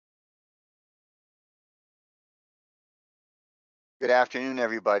Good afternoon,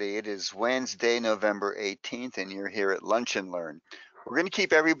 everybody. It is Wednesday, November 18th, and you're here at Lunch and Learn. We're going to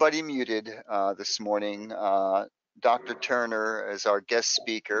keep everybody muted this morning. Dr. Turner is our guest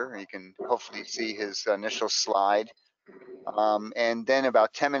speaker. You can hopefully see his initial slide. And then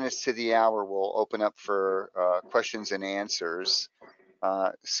about 10 minutes to the hour, we'll open up for questions and answers.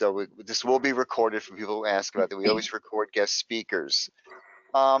 This will be recorded for people who ask about that. We always record guest speakers.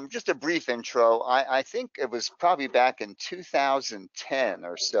 Just a brief intro. I think it was probably back in 2010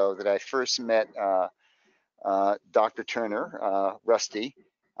 or so that I first met Dr. Turner, Rusty.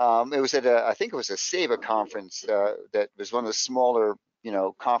 It was at I think it was a SAVA conference that was one of the smaller,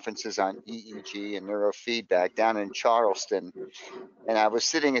 conferences on EEG and neurofeedback down in Charleston. And I was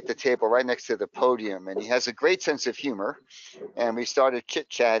sitting at the table right next to the podium, and he has a great sense of humor. And we started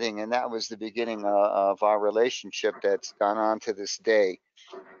chit-chatting, and that was the beginning of our relationship that's gone on to this day.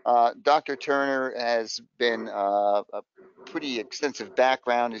 Dr. Turner has been a pretty extensive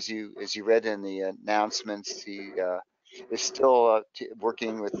background, as you read in the announcements. He is still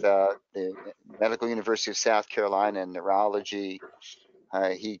working with the Medical University of South Carolina in neurology.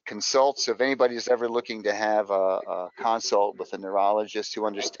 He consults. If anybody is ever looking to have a consult with a neurologist who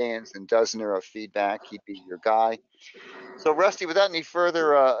understands and does neurofeedback, he'd be your guy. So, Rusty, without any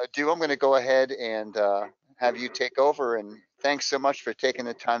further ado, I'm going to go ahead and have you take over. And thanks so much for taking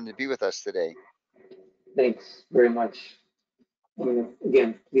the time to be with us today. Thanks very much.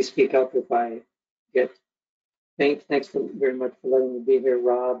 Again, please speak up if I get faint. Thanks very much for letting me be here,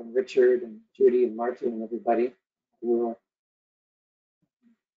 Rob and Richard and Judy and Martin and everybody. We'll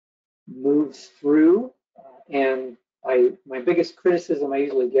move through. And my biggest criticism I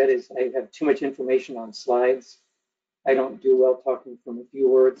usually get is I have too much information on slides. I don't do well talking from a few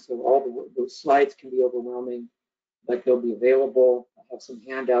words, so all those slides can be overwhelming, but they'll be available. I have some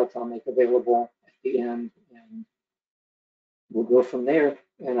handouts I'll make available at the end, and we'll go from there.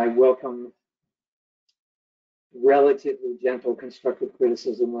 And I welcome relatively gentle, constructive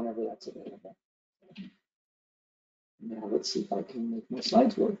criticism whenever that's available. Now let's see if I can make my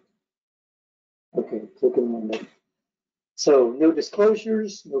slides work. Okay, click in window. So no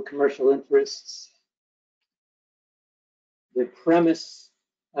disclosures, no commercial interests. The premise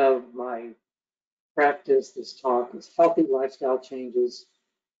of my practice, this talk, is healthy lifestyle changes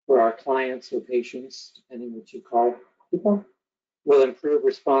for our clients or patients, depending what you call people, will improve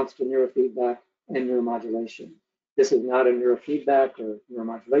response to neurofeedback and neuromodulation. This is not a neurofeedback or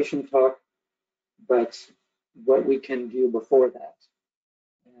neuromodulation talk, but what we can do before that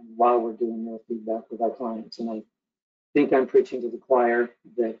and while we're doing neurofeedback with our clients. And I think I'm preaching to the choir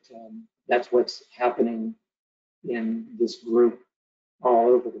that that's what's happening in this group all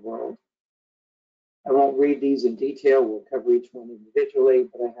over the world. I won't read these in detail. We'll cover each one individually,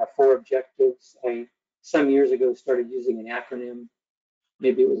 but I have 4 objectives. I, some years ago, started using an acronym.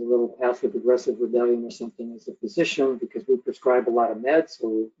 Maybe it was a little passive-aggressive rebellion or something as a physician, because we prescribe a lot of meds,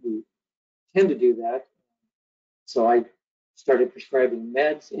 so we tend to do that. So I started prescribing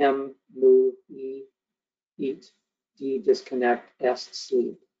meds: M, move, E, eat, D, disconnect, S,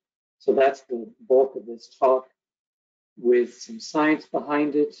 sleep. So that's the bulk of this talk, with some science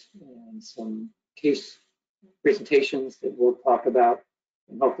behind it and some case presentations that we'll talk about,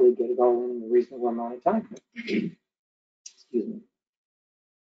 and hopefully get it all in a reasonable amount of time. Excuse me.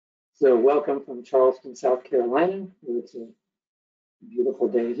 So welcome from Charleston, South Carolina. It's a beautiful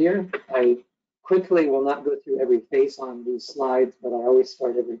day here. I quickly will not go through every face on these slides, but I always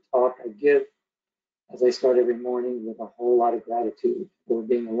start every talk I give, as I start every morning, with a whole lot of gratitude for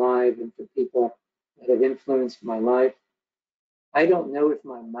being alive and for people that have influenced my life. I don't know if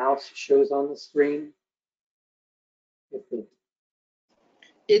my mouse shows on the screen.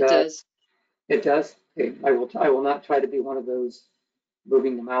 It does. It does? Okay, I will not try to be one of those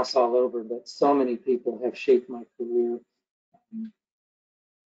moving the mouse all over, but so many people have shaped my career,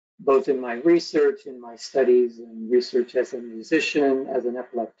 both in my research, in my studies, and research as a musician, as an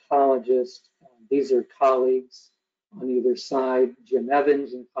epileptologist. These are colleagues on either side: Jim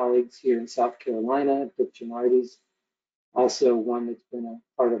Evans and colleagues here in South Carolina, Dick Gennardi's, also one that's been a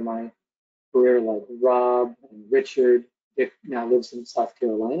part of my career, like Rob and Richard. Dick now lives in South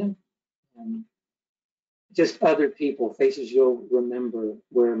Carolina. And just other people, faces you'll remember,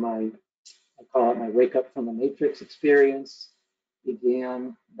 where I call it my wake up from the matrix experience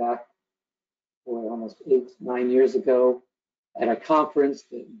began back almost 8, 9 years ago at a conference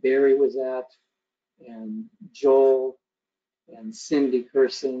that Barry was at, and Joel and Cindy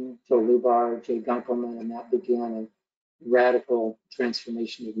Curson, Joe Lubar, Jay Gunkelman, and that began a radical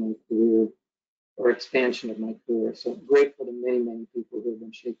transformation of my career, or expansion of my career. So I'm grateful to many, many people who have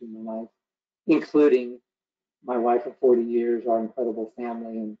been shaping my life, including my wife of 40 years, our incredible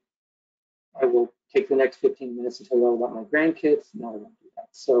family, and I will take the next 15 minutes to tell you all about my grandkids. No, I won't do that.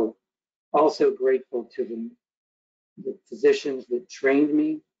 So also grateful to the physicians that trained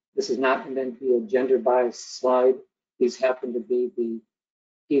me. This is not meant to be a gender biased slide. These happen to be the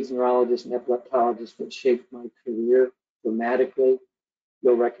peds neurologists and epileptologists that shaped my career dramatically.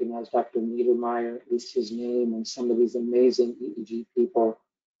 You'll recognize Dr. Niedermeyer, at least his name, and some of these amazing EEG people,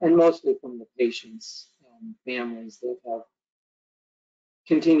 and mostly from the patients and families that have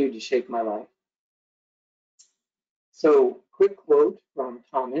continued to shape my life. So, quick quote from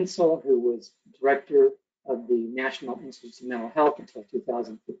Tom Insel, who was director of the National Institute of Mental Health until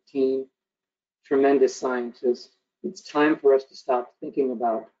 2015. Tremendous scientist. It's time for us to stop thinking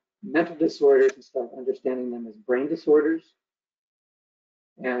about mental disorders and start understanding them as brain disorders.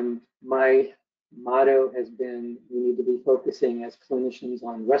 And my motto has been, we need to be focusing as clinicians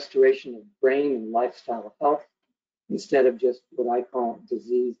on restoration of brain and lifestyle health instead of just what I call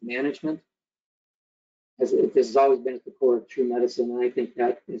disease management. As this has always been at the core of true medicine, and I think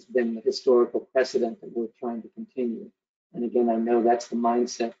that has been the historical precedent that we're trying to continue. And again, I know that's the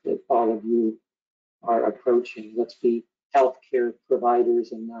mindset that all of you are approaching. Let's be healthcare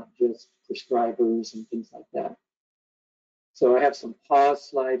providers and not just prescribers and things like that. So I have some pause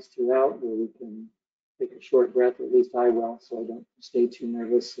slides throughout where we can take a short breath, or at least I will, so I don't stay too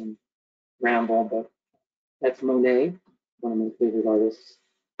nervous and ramble. But that's Monet, one of my favorite artists.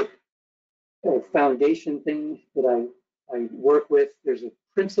 A foundation thing that I work with, there's a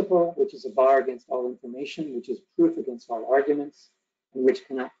principle, which is a bar against all information, which is proof against all arguments, and which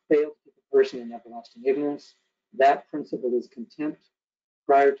cannot fail to keep a person in everlasting ignorance. That principle is contempt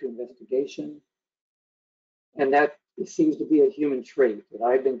prior to investigation. And that seems to be a human trait that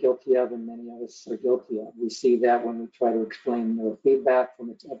I've been guilty of and many of us are guilty of. We see that when we try to explain neurofeedback from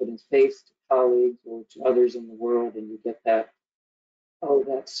its evidence-based to colleagues or to others in the world, and you get that, oh,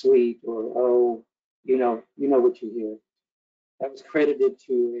 that's sweet, or oh, you know what you hear. That was credited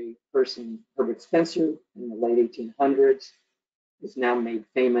to a person, Herbert Spencer, in the late 1800s. It's now made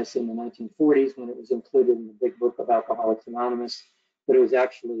famous in the 1940s when it was included in the big book of Alcoholics Anonymous, but it was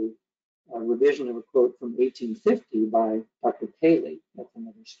actually a revision of a quote from 1850 by Dr. Paley. That's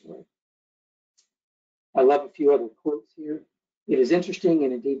another story. I love a few other quotes here. It is interesting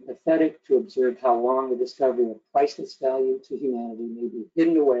and indeed pathetic to observe how long the discovery of priceless value to humanity may be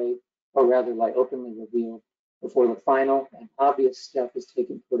hidden away, or rather lie openly revealed, before the final and obvious step is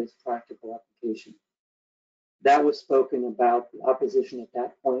taken toward its practical application. That was spoken about the opposition at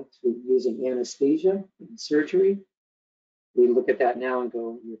that point to using anesthesia in surgery. We look at that now and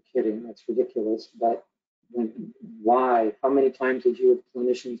go, you're kidding, that's ridiculous. But why? How many times have you, as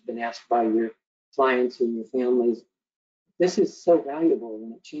clinicians, been asked by your clients and your families, this is so valuable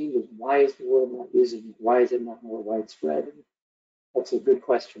and it changes, why is the world not using it? Why is it not more widespread? And that's a good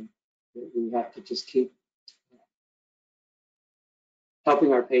question that we have to just keep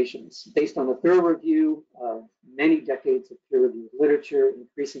helping our patients. Based on a thorough review of many decades of peer-reviewed literature,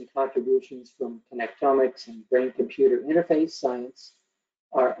 increasing contributions from connectomics and brain-computer interface science,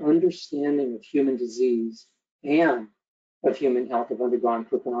 our understanding of human disease and of human health have undergone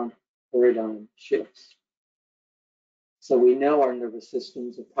profound paradigm shifts. So we know our nervous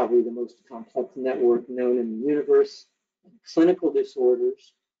systems are probably the most complex network known in the universe. And clinical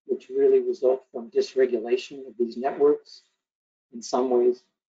disorders, which really result from dysregulation of these networks, in some ways,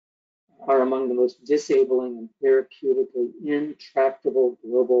 are among the most disabling and therapeutically intractable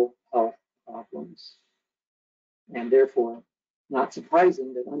global health problems. And therefore, not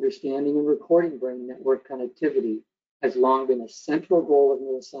surprising that understanding and recording brain network connectivity has long been a central goal of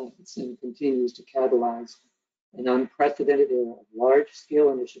neuroscience and continues to catalyze an unprecedented era of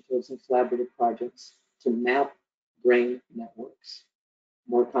large-scale initiatives and collaborative projects to map brain networks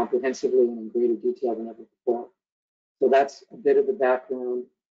more comprehensively and in greater detail than ever before. So that's a bit of the background.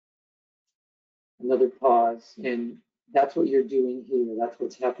 Another pause, and that's what you're doing here. That's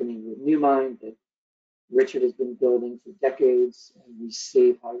what's happening with NewMind that Richard has been building for decades, and we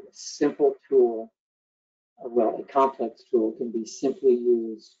see how a simple tool, well, a complex tool, can be simply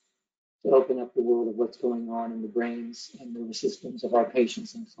used to open up the world of what's going on in the brains and nervous systems of our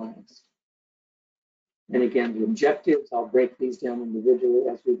patients and clients. And again, the objectives, I'll break these down individually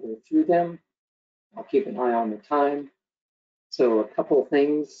as we go through them. I'll keep an eye on the time. So a couple of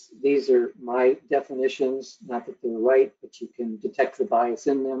things, these are my definitions, not that they're right, but you can detect the bias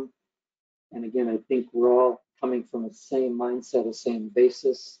in them. And again, I think we're all coming from the same mindset, the same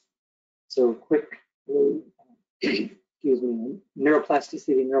basis. So quickly, excuse me,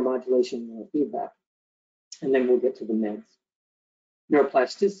 neuroplasticity, neuromodulation, neurofeedback, and then we'll get to the M.E.D.S.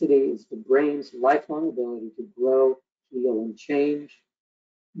 Neuroplasticity is the brain's lifelong ability to grow, heal, and change.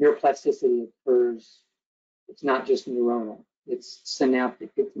 Neuroplasticity occurs, it's not just neuronal, it's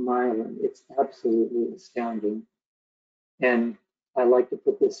synaptic, it's myelin, it's absolutely astounding. And I like to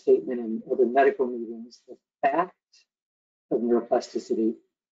put this statement in other medical meetings: the fact of neuroplasticity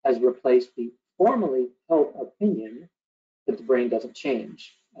has replaced the formally held opinion that the brain doesn't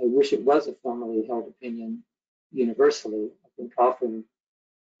change. I wish it was a formally held opinion universally. I think often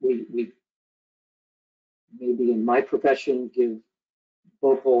we maybe in my profession give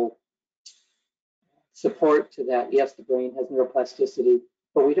vocal support to that. Yes, the brain has neuroplasticity,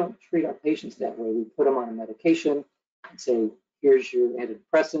 but we don't treat our patients that way. We put them on a medication and say, here's your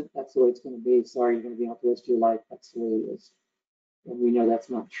antidepressant. That's the way it's going to be. Sorry, you're going to be on the rest of your life. That's the way it is. And we know that's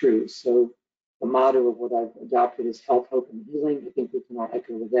not true. So the motto of what I've adopted is health, hope, and healing. I think we can all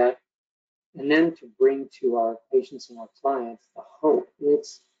echo with that. And then to bring to our patients and our clients the hope,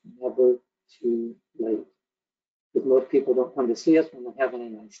 it's never too late. Because most people don't come to see us when they're having a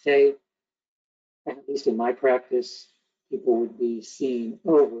nice day. And at least in my practice, people would be seeing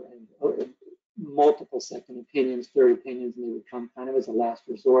over and over, multiple second opinions, third opinions, and they would come kind of as a last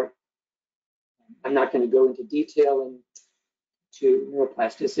resort. I'm not going to go into detail into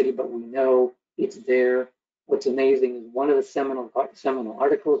neuroplasticity, but we know it's there. What's amazing is one of the seminal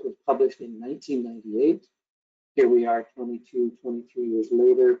articles was published in 1998. Here we are 22, 23 years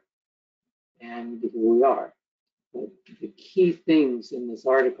later, and here we are. But the key things in this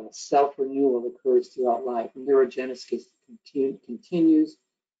article: self-renewal occurs throughout life. Neurogenesis continues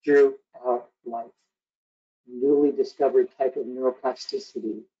throughout life. Newly discovered type of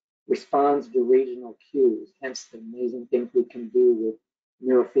neuroplasticity responds to regional cues, hence the amazing things we can do with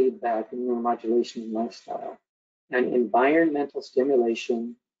neurofeedback and neuromodulation and lifestyle. And environmental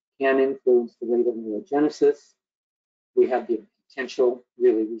stimulation can influence the rate of neurogenesis. We have the potential,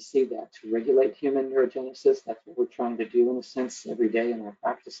 really, we see that, to regulate human neurogenesis. That's what we're trying to do, in a sense, every day in our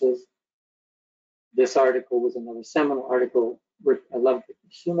practices. This article was another seminal article. I love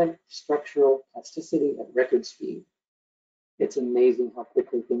human structural plasticity at record speed. It's amazing how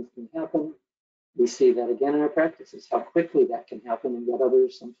quickly things can happen. We see that again in our practices, how quickly that can happen, and yet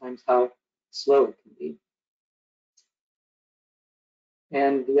others sometimes how slow it can be.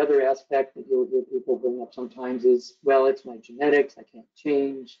 And the other aspect that you'll hear people bring up sometimes is, well, it's my genetics, I can't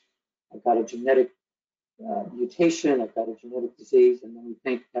change, I've got a genetic mutation, I've got a genetic disease, and then we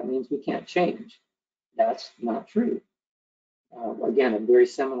think that means we can't change. That's not true. Again, a very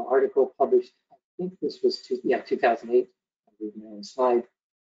seminal article published, I think this was 2008, I read my own slide,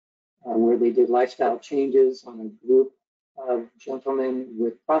 where they did lifestyle changes on a group of gentlemen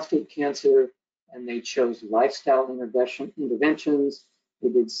with prostate cancer, and they chose lifestyle interventions. They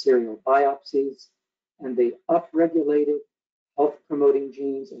did serial biopsies, and they upregulated health-promoting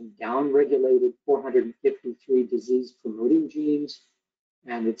genes and downregulated 453 disease-promoting genes.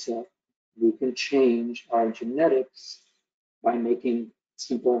 And we can change our genetics by making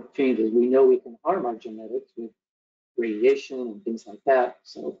simple changes. We know we can harm our genetics with radiation and things like that.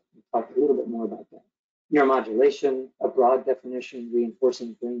 So we'll talk a little bit more about that. Neuromodulation, a broad definition,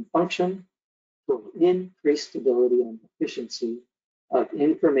 reinforcing brain function for increased stability and efficiency of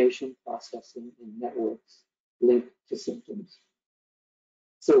information processing in networks linked to symptoms.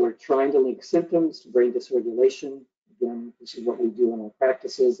 So we're trying to link symptoms to brain dysregulation. Again, this is what we do in our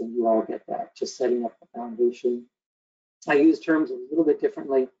practices, and you all get that, just setting up the foundation. I use terms a little bit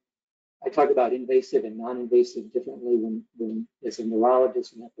differently. I talk about invasive and non-invasive differently when as a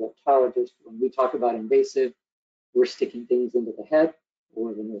neurologist and epileptologist. When we talk about invasive, we're sticking things into the head,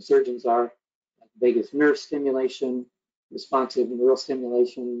 or the neurosurgeons are, like vagus nerve stimulation, responsive neural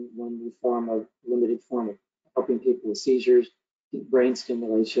stimulation, one limited form of helping people with seizures, deep brain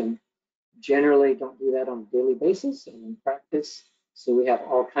stimulation. Generally don't do that on a daily basis and in practice. So we have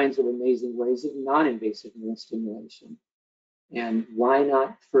all kinds of amazing ways of non-invasive neural stimulation. And why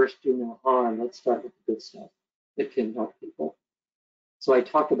not first do no harm? Let's start with the good stuff that can help people. So I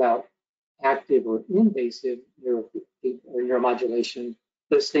talk about active or invasive neuromodulation,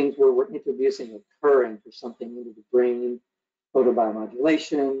 those things where we're introducing a current or something into the brain,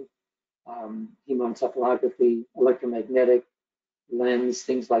 photobiomodulation, hemoencephalography, electromagnetic lens,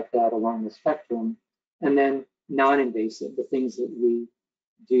 things like that along the spectrum. And then non-invasive, the things that we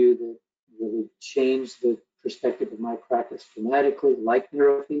do that really change the perspective of my practice dramatically, like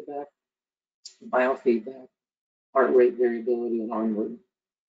neurofeedback, biofeedback, heart rate variability, and onward.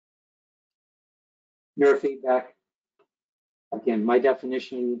 Neurofeedback, again, my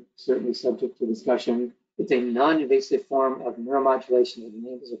definition, certainly subject to discussion, it's a non-invasive form of neuromodulation that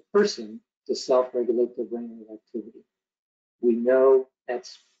enables a person to self-regulate their brainwave activity. We know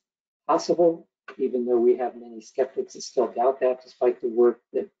that's possible, even though we have many skeptics that still doubt that, despite the work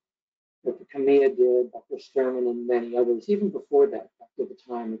that Dr. M.E.D.S did, Dr. Sturman, and many others, even before that, after the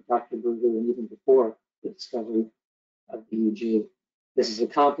time of Dr. Berger, and even before the discovery of EEG. This is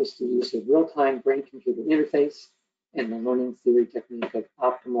accomplished through use of real-time brain-computer interface and the learning theory technique of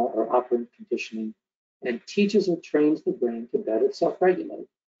optimal or operant conditioning, and teaches or trains the brain to better self-regulate.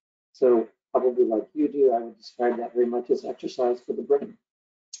 So probably like you do, I would describe that very much as exercise for the brain.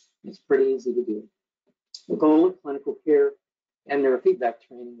 It's pretty easy to do. The goal of clinical care and neurofeedback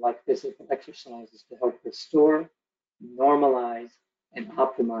training, like physical exercise, is to help restore, normalize, and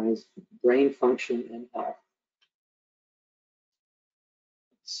optimize brain function and health.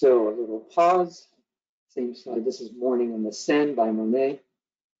 So a little pause. Same slide. This is Morning in the Sen by Monet.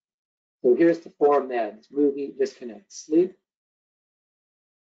 So here's the 4 M.E.D.s: movie, disconnect, sleep.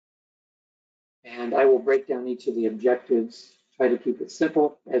 And I will break down each of the objectives, try to keep it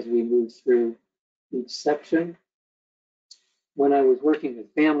simple as we move through each section. When I was working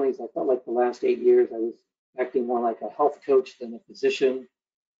with families, I felt like the last 8 years I was acting more like a health coach than a physician,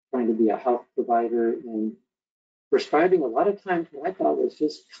 trying to be a health provider and prescribing a lot of times what I thought was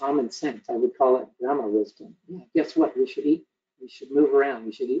just common sense. I would call it grandma wisdom. Yeah, guess what? We should eat. We should move around.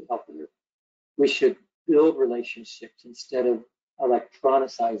 We should eat healthier. We should build relationships instead of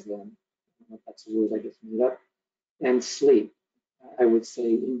electronicize them. I don't know if that's a word I just made up. And sleep. I would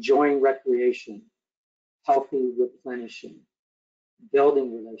say enjoying recreation, healthy replenishing,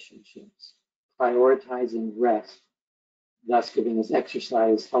 building relationships, prioritizing rest, thus giving us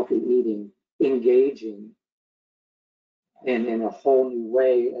exercise, healthy eating, engaging in a whole new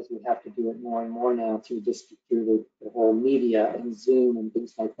way, as we have to do it more and more now through the whole media and Zoom and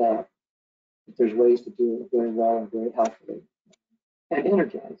things like that. But there's ways to do it very well and very healthily. And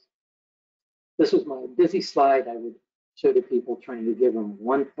energize. This was my busy slide I would show to people, trying to give them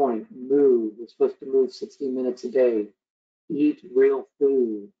 1 point. Move. We're supposed to move 60 minutes a day. Eat real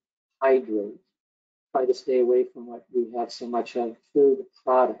food. Hydrate. Try to stay away from what we have so much of, food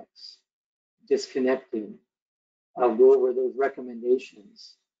products. Disconnecting. I'll go over those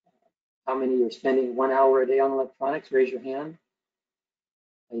recommendations. How many are spending 1 hour a day on electronics? Raise your hand.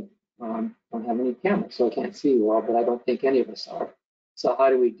 I don't have any cameras, so I can't see you all, but I don't think any of us are. So how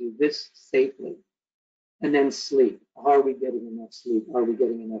do we do this safely? And then sleep. Are we getting enough sleep? Are we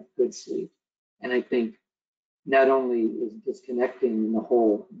getting enough good sleep? And I think not only is disconnecting the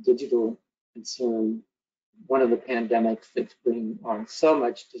whole digital concern one of the pandemics that's bringing on so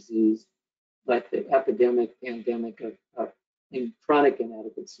much disease, but the pandemic of chronic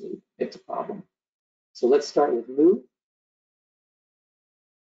inadequate sleep, it's a problem. So let's start with move.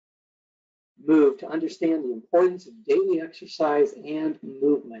 Move, to understand the importance of daily exercise and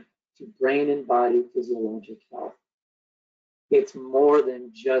movement to brain and body physiologic health. It's more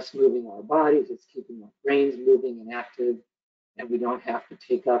than just moving our bodies, it's keeping our brains moving and active, and we don't have to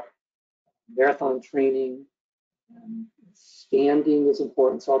take up marathon training. Standing is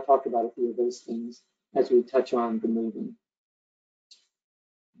important, so I'll talk about a few of those things as we touch on the moving.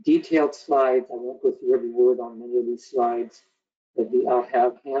 Detailed slides, I won't go through every word on many of these slides, but I'll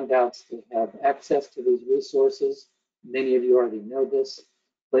have handouts that have access to these resources. Many of you already know this,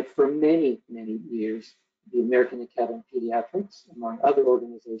 but for many, many years, the American Academy of Pediatrics, among other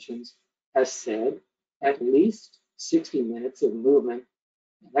organizations, has said at least 60 minutes of movement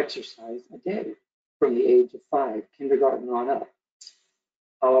and exercise a day from the age of 5, kindergarten on up.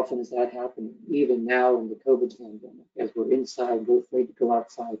 How often is that happening? Even now in the COVID pandemic, as we're inside, we're afraid to go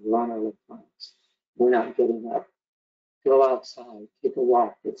outside, we're on our electronics. We're not getting up. Go outside, take a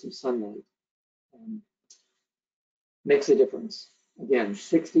walk, get some sunlight. Makes a difference. Again,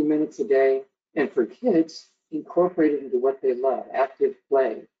 60 minutes a day. And for kids, incorporate it into what they love, active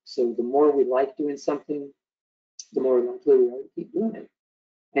play. So the more we like doing something, the more likely we are to keep doing it.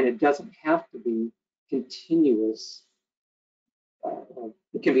 And it doesn't have to be continuous.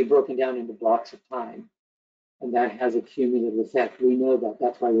 It can be broken down into blocks of time. And that has a cumulative effect. We know that.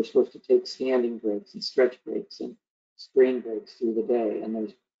 That's why we're supposed to take standing breaks and stretch breaks and screen breaks through the day. And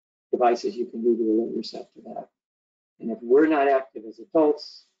there's devices you can do to alert yourself to that. And if we're not active as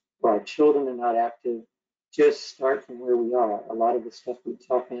adults, or our children are not active, just start from where we are. A lot of the stuff we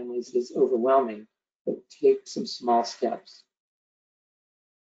tell families is overwhelming, but take some small steps.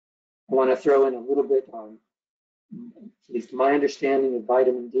 I want to throw in a little bit on at least my understanding of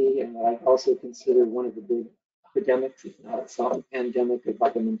vitamin D, and what I also consider one of the big epidemics, if not itself a pandemic, of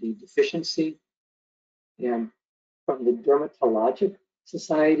vitamin D deficiency. And from the dermatologic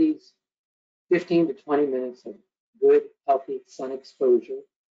societies, 15 to 20 minutes of good, healthy sun exposure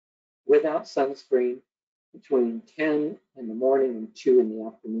without sunscreen between 10 in the morning and 2 in the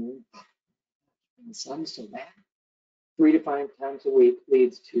afternoon. And the sun's so bad. 3 to 5 times a week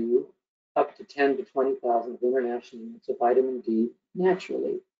leads to up to 10 to 20,000 of international units of vitamin D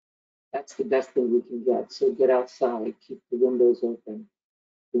naturally. That's the best thing we can get. So get outside, keep the windows open,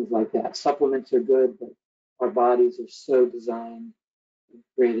 things like that. Supplements are good, but our bodies are so designed and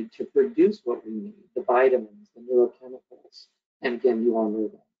created to produce what we need, the vitamins, the neurochemicals. And again, you all know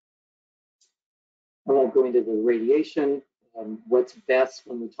that. I won't go into the radiation, what's best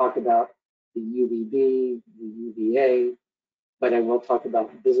when we talk about the UVB, the UVA, but I will talk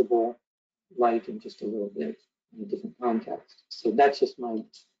about visible light in just a little bit in a different context. So that's just my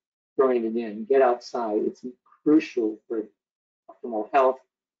throwing it in. Get outside. It's crucial for optimal health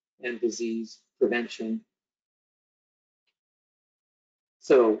and disease prevention.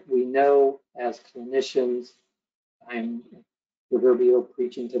 So we know as clinicians, I'm proverbial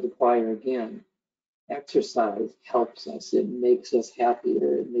preaching to the choir again, exercise helps us. It makes us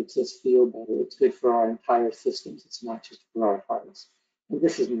happier. It makes us feel better. It's good for our entire systems. It's not just for our hearts. And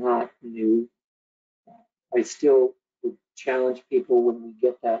this is not new. I still would challenge people when we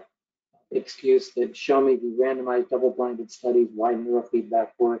get that excuse that show me the randomized double-blinded studies why neurofeedback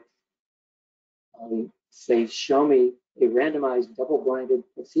works. I say, show me a randomized double-blinded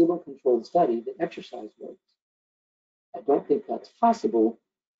placebo-controlled study that exercise works. I don't think that's possible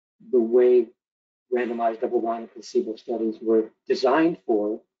the way randomized double-blind placebo studies were designed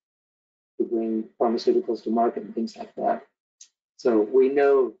for to bring pharmaceuticals to market and things like that. So we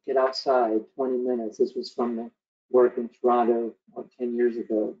know, get outside 20 minutes. This was from the work in Toronto 10 years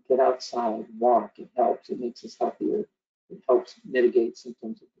ago. Get outside, walk, it helps. It makes us healthier. It helps mitigate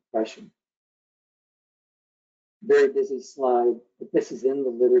symptoms of depression. Very busy slide, but this is in the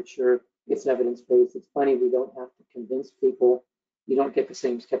literature. It's evidence-based. It's funny, we don't have to convince people. You don't get the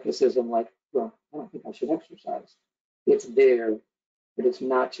same skepticism like, well, I don't think I should exercise. It's there, but it's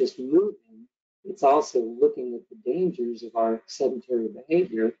not just moving. It's also looking at the dangers of our sedentary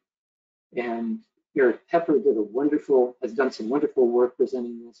behavior. And Eric Pepper has done some wonderful work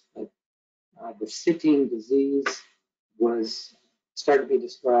presenting this, but the sitting disease was started to be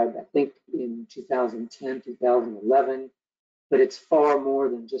described, I think, in 2010, 2011, but it's far more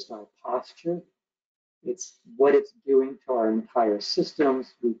than just our posture. It's what it's doing to our entire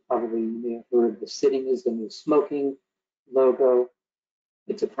systems. We probably may have heard the sitting is the new smoking logo.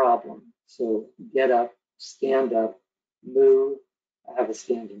 It's a problem. So get up, stand up, move. I have a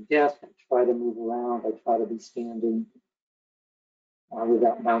standing desk. I try to move around. I try to be standing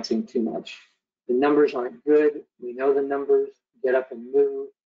without bouncing too much. The numbers aren't good. We know the numbers. Get up and move.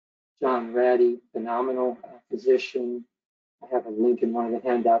 John Ratty, phenomenal physician. I have a link in one of the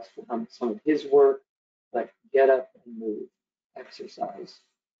handouts for some of his work, but get up and move, exercise.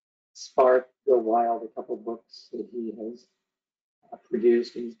 Spark, Go Wild, a couple books that he has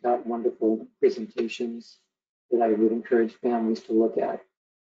produced. He's got wonderful presentations that I would encourage families to look at.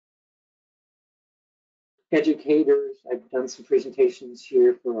 Educators, I've done some presentations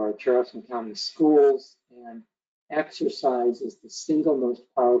here for our Charleston County schools, and exercise is the single most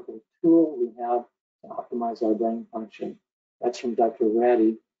powerful tool we have to optimize our brain function. That's from Dr.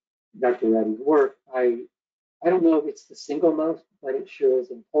 Ratty's work. I don't know if it's the single most, but it sure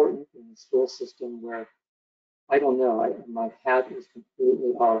is important in the school system where, I don't know, my hat is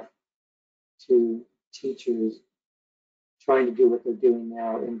completely off to teachers trying to do what they're doing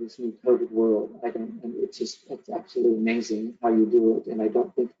now in this new COVID world. And it's absolutely amazing how you do it. And I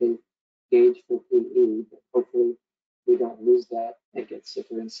don't think they gauge for PE, but hopefully we don't lose that and get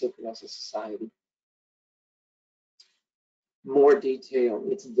sicker and sicker as a society. More detail,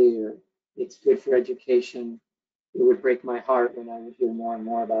 it's there. It's good for education. It would break my heart when I would hear more and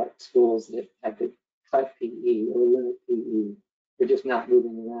more about schools that had to cut PE or limit PE. They're just not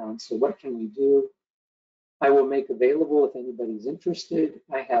moving around. So what can we do? I will make available if anybody's interested.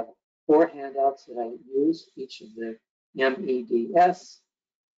 I have 4 handouts that I use, each of the M.E.D.S,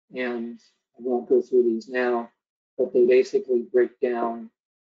 and I won't go through these now, but they basically break down.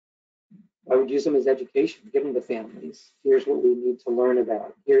 I would use them as education, give them to families. Here's what we need to learn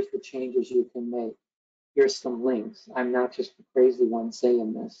about. Here's the changes you can make. Here's some links. I'm not just the crazy one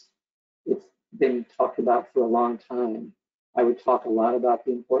saying this. It's been talked about for a long time. I would talk a lot about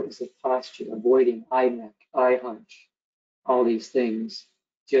the importance of posture, avoiding eye neck, eye hunch, all these things.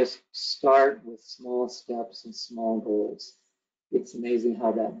 Just start with small steps and small goals. It's amazing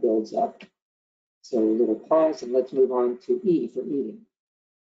how that builds up. So a little pause and let's move on to E for eating.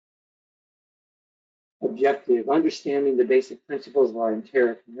 Objective, understanding the basic principles of our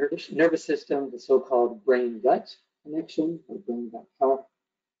enteric nervous system, the so-called brain-gut connection or brain-gut health.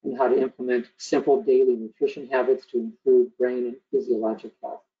 and how to implement simple daily nutrition habits to improve brain and physiologic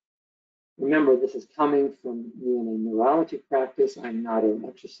health. Remember, this is coming from me in a neurology practice. I'm not an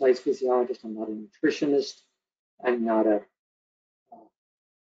exercise physiologist. I'm not a nutritionist. I'm not a,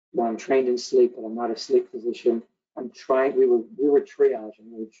 well, I'm trained in sleep, but I'm not a sleep physician. We were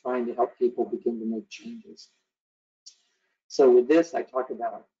triaging. We were trying to help people begin to make changes. So with this, I talk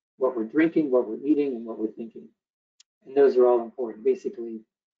about what we're drinking, what we're eating, and what we're thinking. And those are all important. Basically,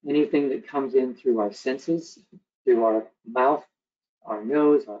 anything that comes in through our senses, through our mouth, our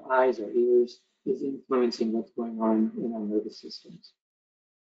nose, our eyes, our ears, is influencing what's going on in our nervous systems.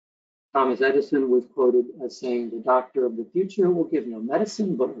 Thomas Edison was quoted as saying, "The doctor of the future will give no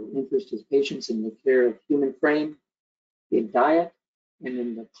medicine, but will interest his patients in the care of human frame, in diet, and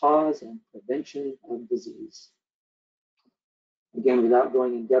in the cause and prevention of disease." Again, without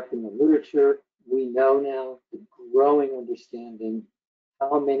going in depth in the literature, we know now the growing understanding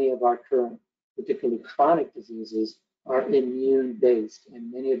how many of our current, particularly chronic diseases, are immune-based,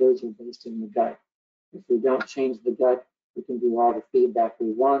 and many of those are based in the gut. If we don't change the gut, we can do all the feedback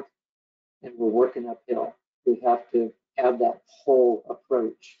we want, and we're working uphill. We have to have that whole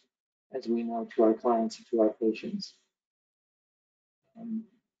approach, as we know, to our clients and to our patients.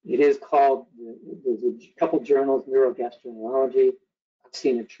 It is called, there's a couple journals, Neurogastroenterology. I've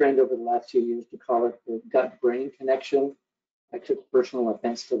seen a trend over the last 2 years to call it the gut-brain connection. I took personal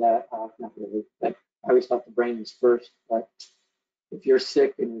offense to that, not really, but I always thought the brain was first. But if you're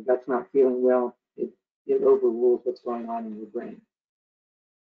sick and your gut's not feeling well, it overrules what's going on in your brain.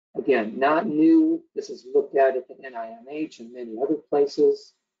 Again, not new. This is looked at the NIMH and many other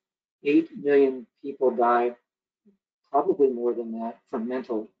places. 8 million people die, probably more than that, from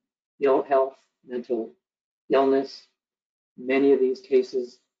mental ill health, mental illness. Many of these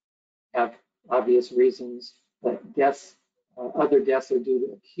cases have obvious reasons, but deaths, other deaths are due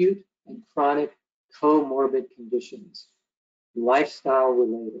to acute and chronic comorbid conditions, lifestyle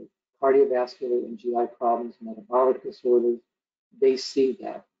related, cardiovascular and GI problems, metabolic disorders. They see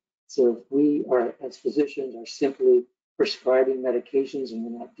that. So if we are, as physicians, are simply prescribing medications and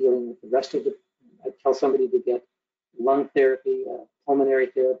we're not dealing with the rest of it, I tell somebody to get lung therapy, pulmonary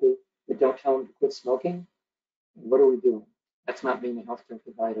therapy, but don't tell them to quit smoking. What are we doing? That's not being a healthcare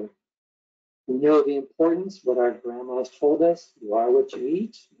provider. We know the importance, what our grandmas told us, you are what you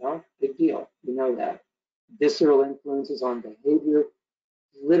eat, big deal, we know that. Visceral influences on behavior,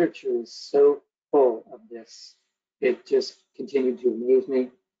 literature is so full of this. It just continued to amaze me.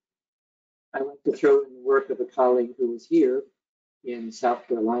 I like to throw in the work of a colleague who was here in South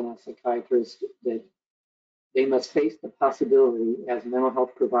Carolina, a psychiatrist, that they must face the possibility as mental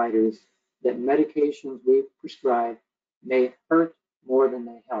health providers that medications we prescribe may hurt more than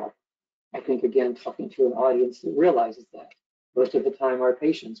they help. I think, again, talking to an audience that realizes that. Most of the time, our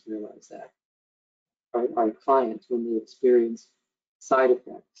patients realize that. Our clients, when they experience side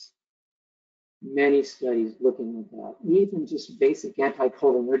effects. Many studies looking at that. Even just basic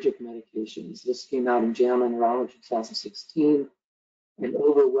anticholinergic medications. This came out in JAMA Neurology 2016. An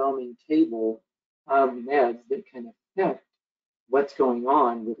overwhelming table of meds that can affect what's going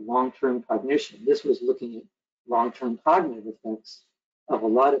on with long-term cognition. This was looking at long-term cognitive effects of a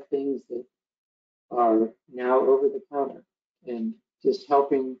lot of things that are now over the counter, and just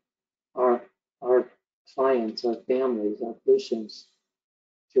helping our clients, our families, our patients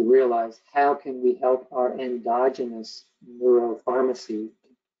to realize how can we help our endogenous neuropharmacy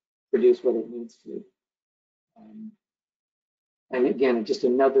produce what it needs to. And again, just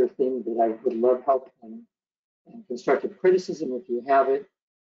another thing that I would love help in, and constructive criticism if you have it,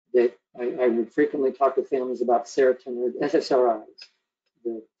 that I would frequently talk to families about serotonin, SSRIs,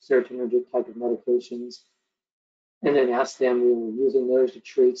 the serotonergic type of medications, and then ask them, we were using those to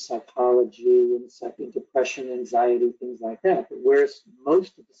treat psychology and depression, anxiety, things like that. But where's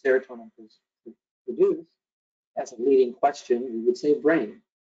most of the serotonin produced, as a leading question, we would say brain.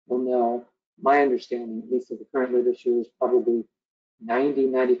 Well, no, my understanding, at least of the current literature, is probably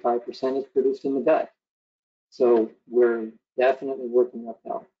 90–95% is produced in the gut. So we're definitely working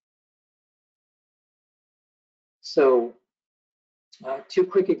uphill. So 2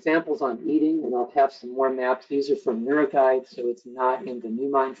 quick examples on eating, and I'll have some more maps. These are from NeuroGuide, so it's not in the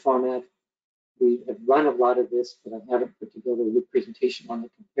NewMind format. We have run a lot of this, but I haven't put together a good presentation on the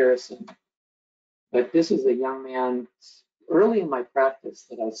comparison. But this is a young man early in my practice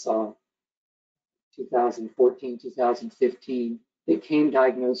that I saw, 2014, 2015, that came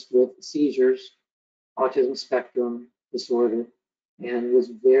diagnosed with seizures, autism spectrum disorder, and was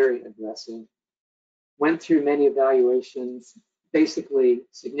very aggressive. Went through many evaluations, basically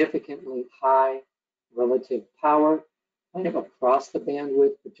significantly high relative power, kind of across the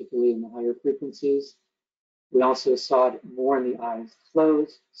bandwidth, particularly in the higher frequencies. We also saw it more in the eyes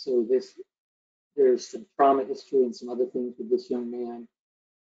closed. So there's some trauma history and some other things with this young man.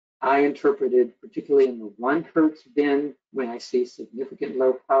 I interpreted, particularly in the 1 hertz bin, when I see significant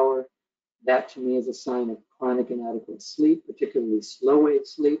low power, that to me is a sign of chronic inadequate sleep, particularly slow wave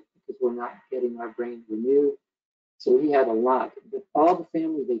sleep, because we're not getting our brain renewed. So he had a lot. But all the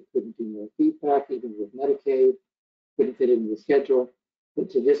family, they couldn't do neurofeedback, even with Medicaid, couldn't fit it into the schedule.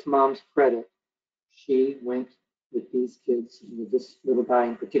 But to this mom's credit, she went with these kids, and with this little guy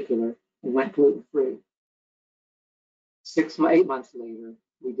in particular, and went gluten-free. 8 months later,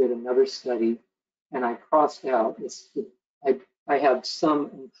 we did another study, and I crossed out. I have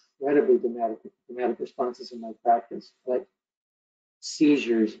some incredibly dramatic responses in my practice, but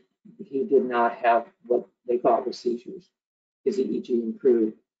seizures, he did not have what they thought were seizures. His EEG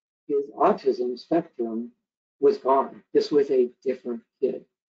improved. His autism spectrum was gone. This was a different kid.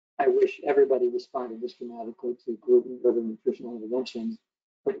 I wish everybody responded this dramatically to gluten-driven nutritional interventions,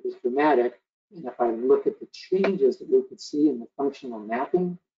 but it was dramatic. And if I look at the changes that we could see in the functional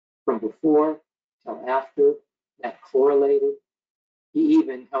mapping from before till after, that correlated. He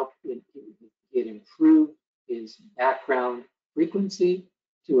even helped, it improved his background frequency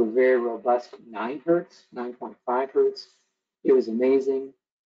to a very robust 9 hertz, 9.5 hertz. It was amazing.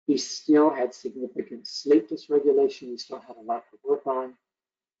 He still had significant sleep dysregulation. He still had a lot to work on,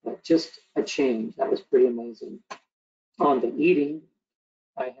 but just a change. That was pretty amazing. On the eating,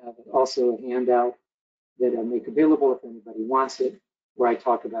 I have also a handout that I make available if anybody wants it, where I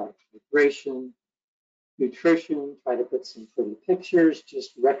talk about hydration, nutrition, try to put some pretty pictures,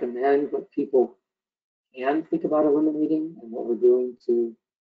 just recommend what people can think about eliminating and what we're doing to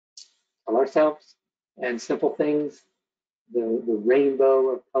tell ourselves, and simple things, the rainbow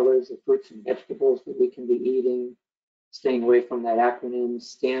of colors of fruits and vegetables that we can be eating, staying away from that acronym,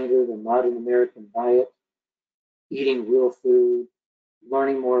 standard or modern American diet, eating real food,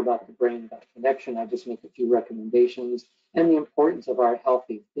 learning more about the brain, about connection. I just make a few recommendations, and the importance of our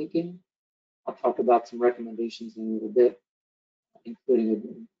healthy thinking. I'll talk about some recommendations in a little bit,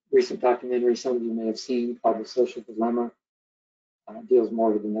 including a recent documentary some of you may have seen called The Social Dilemma. Deals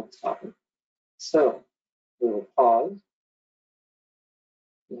more with the next topic. So, a little pause.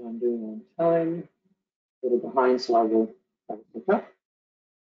 I'm doing on time, a little behind, so I will pick up.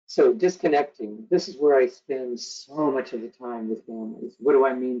 So disconnecting, this is where I spend so much of the time with families. What do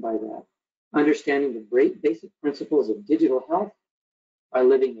I mean by that? Understanding the basic principles of digital health by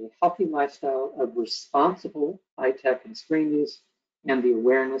living a healthy lifestyle of responsible high-tech and screen use, and the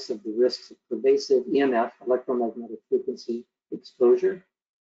awareness of the risks of pervasive EMF, electromagnetic frequency exposure.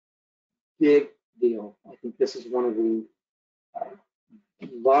 Big deal. I think this is one of the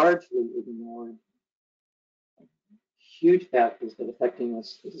largely ignored huge factors that is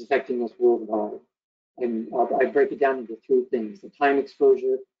affecting us worldwide. And I break it down into 3 things: the time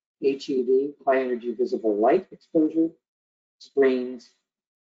exposure, HEV, high energy visible light exposure, screens,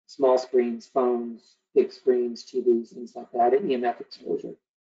 small screens, phones, big screens, TVs, things like that, and EMF exposure.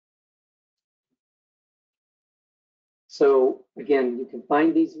 So again, you can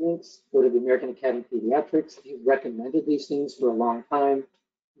find these links. Go to the American Academy of Pediatrics. They've recommended these things for a long time.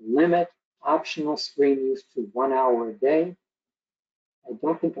 Limit optional screen use to 1 hour a day. I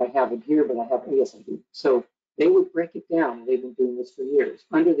don't think I have it here, but I have, yes, I do. So they would break it down, and they've been doing this for years.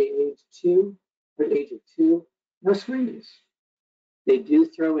 Under the age of 2, no screen use. They do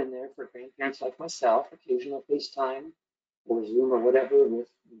throw in there for grandparents like myself, occasional FaceTime or Zoom or whatever with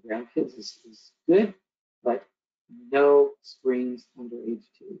grandkids is good, but no screens under age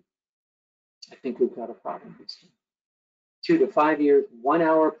 2. I think we've got a problem with this. 2 to 5 years, 1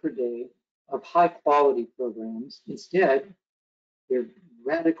 hour per day of high quality programs. Instead, their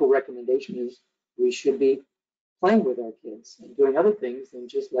radical recommendation is we should be playing with our kids and doing other things than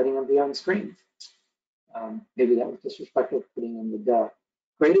just letting them be on screens. Maybe that was disrespectful, putting in the duh.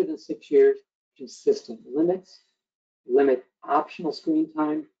 Greater than 6 years, consistent limits, limit optional screen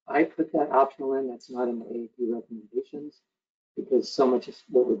time. I put that optional in, that's not in the AAP recommendations, because so much of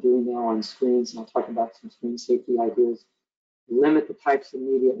what we're doing now on screens, and I'll talk about some screen safety ideas. Limit the types of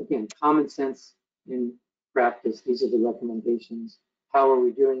media. Again, common sense in practice. These are the recommendations. How are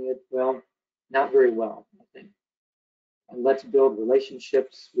we doing it? Well, not very well, I think. And let's build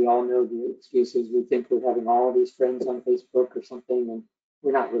relationships. We all know the excuses. We think we're having all these friends on Facebook or something, and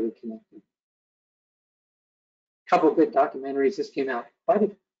we're not really connected. A couple of good documentaries. This came out quite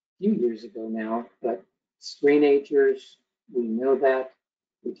a few years ago now, but screenagers, we know that.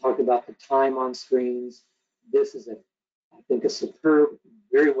 We talk about the time on screens. This is I think, a superb,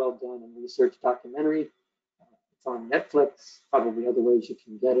 very well done and researched documentary. It's on Netflix, probably other ways you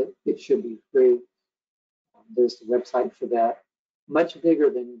can get it. It should be free. There's the website for that. Much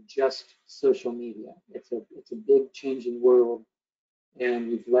bigger than just social media. It's a big changing world, and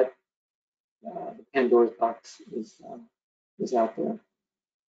we've let the Pandora's box is out there.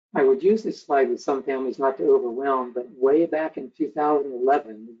 I would use this slide with some families not to overwhelm, but way back in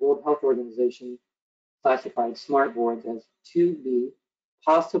 2011, the World Health Organization classified smartboards as 2B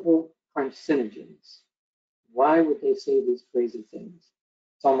possible carcinogens. Why would they say these crazy things?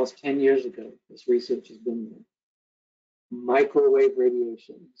 It's almost 10 years ago. This research has been there. Microwave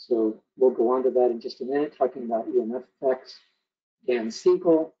radiation. So we'll go on to that in just a minute, talking about EMF effects. Dan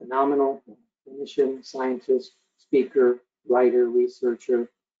Siegel, phenomenal clinician, scientist, speaker, writer, researcher,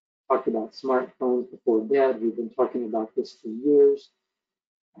 talked about smartphones before bed. We've been talking about this for years.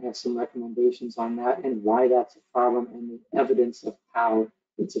 I have some recommendations on that and why that's a problem and the evidence of how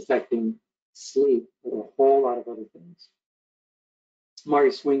it's affecting sleep, but a whole lot of other things.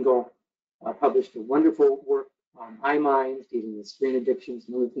 Marty Swingle published a wonderful work on M.E.D.S, dealing with screen addictions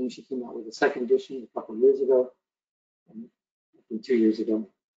and other things. She came out with a second edition a couple of years ago, I think 2 years ago.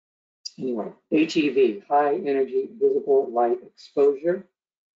 Anyway, HEV, high energy visible light exposure.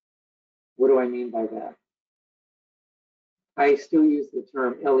 What do I mean by that? I still use the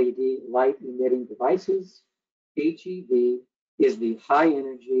term LED, light emitting devices. HEV is the high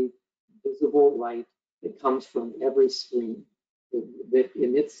energy visible light that comes from every screen that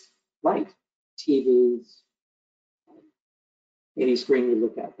emits light. TVs, any screen you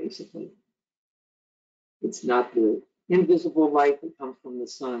look at, basically. It's not the invisible light that comes from the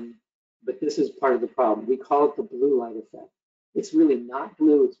sun, but this is part of the problem. We call it the blue light effect. It's really not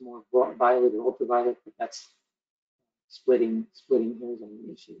blue, it's more violet or ultraviolet, but that's splitting hairs on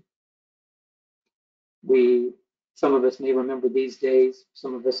the issue. Some of us may remember these days,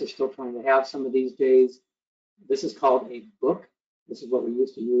 some of us are still trying to have some of these days. This is called a book. This is what we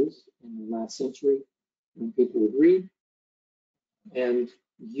used to use in the last century when people would read. And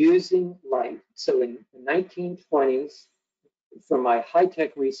using light. So in the 1920s, from my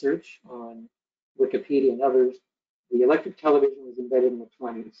high-tech research on Wikipedia and others, the electric television was invented in the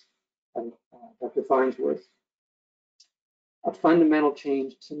 20s by Dr. Farnsworth. A fundamental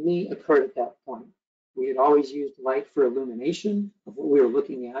change to me occurred at that point. We had always used light for illumination of what we were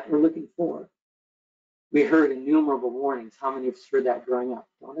looking at or looking for. We heard innumerable warnings. How many of us heard that growing up?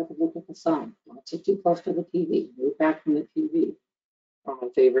 Don't ever look at the sun. Don't sit too close to the TV. Move back from the TV. One of my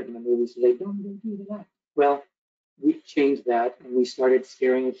favorite in the movies today, don't do that. Well, we changed that and we started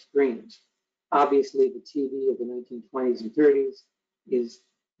staring at screens. Obviously, the TV of the 1920s and 30s is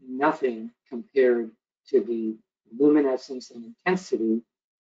nothing compared to the luminescence and intensity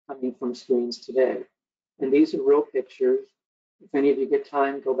coming from screens today. And these are real pictures. If any of you get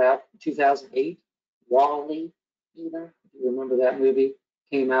time, go back to 2008, Wall-E, either, if you remember that movie,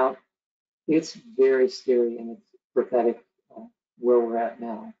 came out. It's very scary and it's prophetic where we're at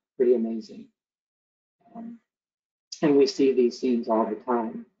now. Pretty amazing. And we see these scenes all the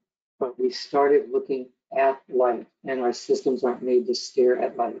time. But we started looking at light, and our systems aren't made to stare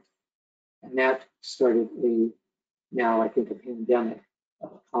at light. And that started now I think a pandemic of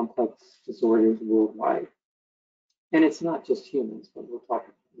complex disorders worldwide. And it's not just humans, but we'll talk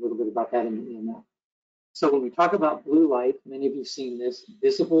a little bit about that in the EMF. So when we talk about blue light, many of you have seen this,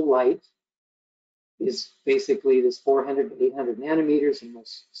 visible light is basically this 400 to 800 nanometers in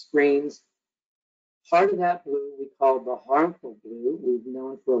most screens. Part of that blue we call the harmful blue. We've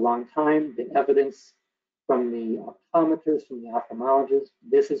known for a long time the evidence from the optometrists, from the ophthalmologists,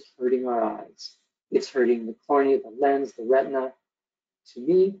 this is hurting our eyes. It's hurting the cornea, the lens, the retina. To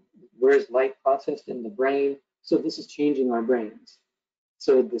me, where's light processed in the brain? So this is changing our brains.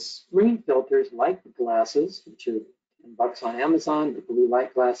 So the screen filters, like the glasses, which are $10 on Amazon, the blue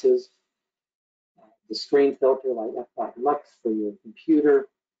light glasses, the screen filter like F5 Lux for your computer,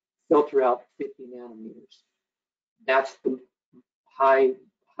 filter out 50 nanometers. That's the high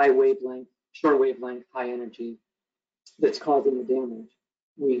wavelength, short wavelength, high energy that's causing the damage.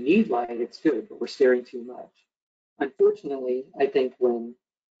 We need light, it's good, but we're staring too much. Unfortunately, I think when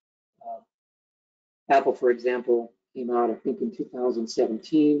Apple, for example, came out, I think in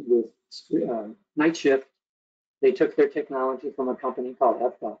 2017 with Night Shift, they took their technology from a company called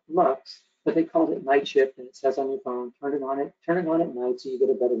F5 Lux, but they called it Night Shift, and it says on your phone, turn it on at night so you get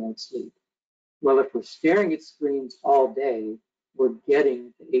a better night's sleep. Well, if we're staring at screens all day, we're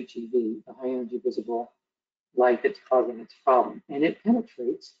getting the HEV, the high energy visible light that's causing its problem. And it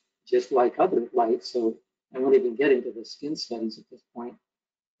penetrates just like other lights. So I won't even get into the skin studies at this point,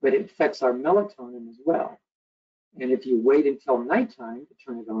 but it affects our melatonin as well. And if you wait until nighttime to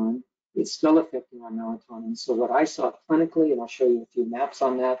turn it on, it's still affecting our melatonin. So what I saw clinically, and I'll show you a few maps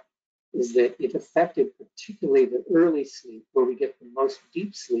on that, is that it affected particularly the early sleep, where we get the most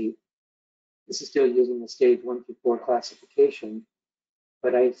deep sleep. This is still using the stage 1 through 4 classification,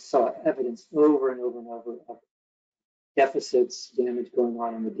 but I saw evidence over and over and over of deficits, damage going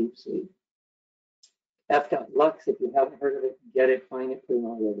on in the deep sleep. F.Lux, if you haven't heard of it, get it, find it, put it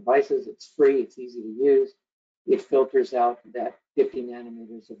on your devices. It's free, it's easy to use. It filters out that 50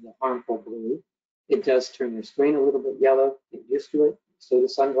 nanometers of the harmful blue. It does turn your screen a little bit yellow. Get used to it. So do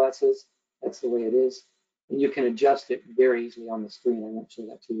sunglasses. That's the way it is. And you can adjust it very easily on the screen. I won't show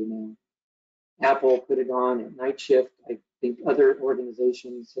that to you now. Apple put it on at night shift. I think other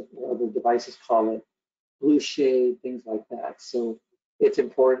organizations or other devices call it blue shade, things like that. So it's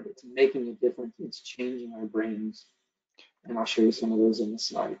important. It's making a difference. It's changing our brains. And I'll show you some of those in the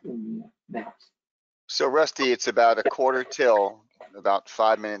slide, in the maps. So Rusty, it's about a quarter till, about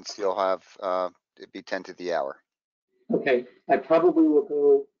 5 minutes. You'll have it'd be 10 to the hour. Okay, I probably will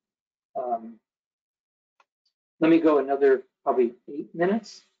go. Let me go another probably 8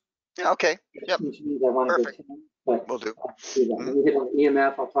 minutes. Yeah. Okay. Yep. Which means I want to Perfect. go 10, but We'll do. I'll do that. Let me hit on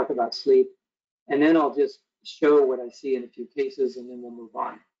EMF. I'll talk about sleep, and then I'll just show what I see in a few cases, and then we'll move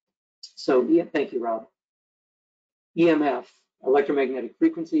on. So, thank you, Rob. EMF, electromagnetic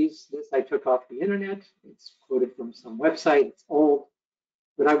frequencies. This I took off the internet. It's quoted from some website. It's old,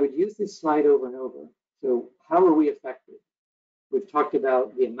 but I would use this slide over and over. So, how are we affected? We've talked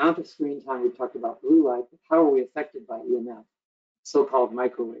about the amount of screen time. We've talked about blue light. But how are we affected by EMF? So-called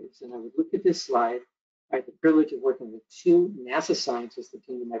microwaves. And I would look at this slide. I had the privilege of working with 2 NASA scientists that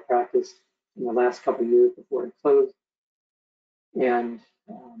came to my practice in the last couple of years before it closed, and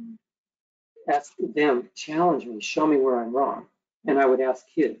ask them, challenge me, show me where I'm wrong. And I would ask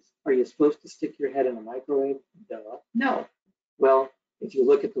kids, are you supposed to stick your head in a microwave? Duh. No. Well, if you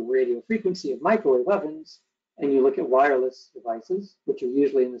look at the radio frequency of microwave ovens, and you look at wireless devices, which are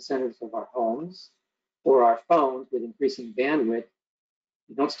usually in the centers of our homes, or our phones with increasing bandwidth,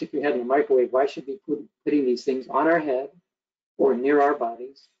 you don't stick your head in a microwave. Why should we be putting these things on our head, or near our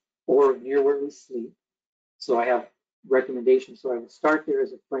bodies, or near where we sleep? So I have recommendations. So I would start there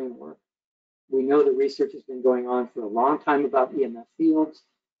as a framework. We know the research has been going on for a long time about EMF fields.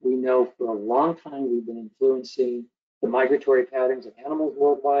 We know for a long time we've been influencing the migratory patterns of animals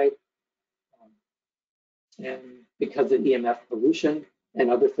worldwide, and because of EMF pollution and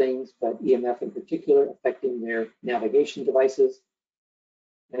other things, but EMF in particular affecting their navigation devices.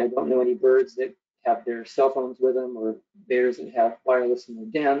 And I don't know any birds that have their cell phones with them, or bears that have wireless in their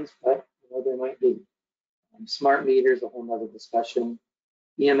dens, but there might be. Smart meters, a whole nother discussion.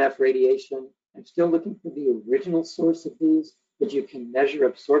 EMF radiation, I'm still looking for the original source of these, but you can measure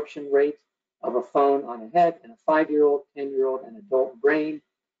absorption rate of a phone on a head in a 5-year-old, 10-year-old, and adult brain.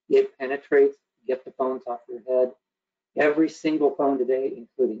 It penetrates, get the phones off your head. Every single phone today,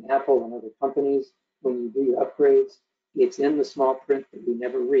 including Apple and other companies, when you do your upgrades, it's in the small print that we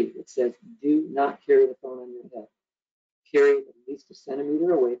never read. It says, do not carry the phone on your head. Carry it at least a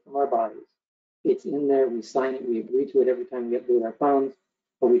centimeter away from our bodies. It's in there, we sign it, we agree to it every time we update our phones,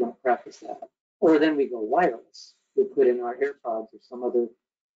 but we don't practice that. Or then we go wireless. We put in our AirPods or some other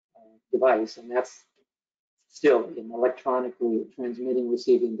device, and that's still an electronically transmitting,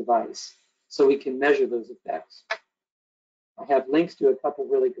 receiving device. So we can measure those effects. I have links to a couple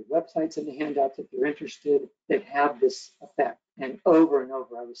really good websites in the handouts if you're interested that have this effect. And over,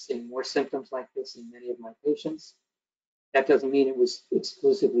 I was seeing more symptoms like this in many of my patients. That doesn't mean it was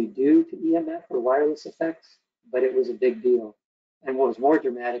exclusively due to EMF or wireless effects, but it was a big deal. And what was more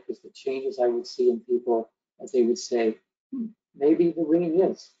dramatic was the changes I would see in people as they would say, maybe the ringing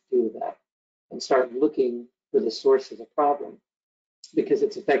is due to that, and start looking for the source of the problem, because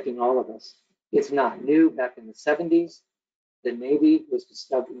it's affecting all of us. It's not new. Back in the 70s, the Navy was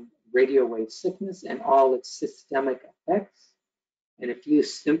discovering radio wave sickness and all its systemic effects, and a few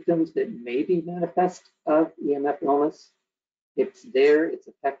symptoms that may be manifest of EMF illness. It's there, it's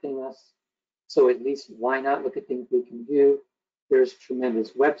affecting us. So at least why not look at things we can do? There's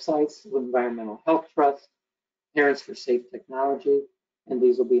tremendous websites, Environmental Health Trust, Parents for Safe Technology, and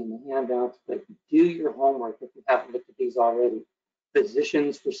these will be in the handouts, but do your homework if you haven't looked at these already.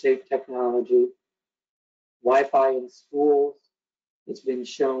 Physicians for Safe Technology, Wi-Fi in schools. It's been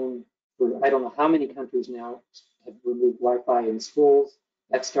shown for I don't know how many countries now have removed Wi-Fi in schools.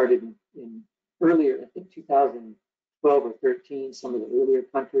 That started in earlier, I think 2012 or 13, some of the earlier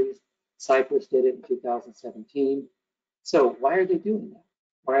countries. Cyprus did it in 2017. So why are they doing that?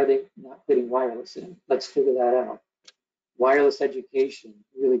 Why are they not putting wireless in? Let's figure that out. Wireless education,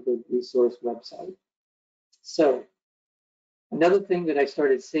 really good resource website. So Another thing that I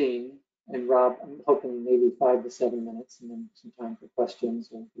started seeing, and Rob, I'm hoping maybe 5 to 7 minutes and then some time for questions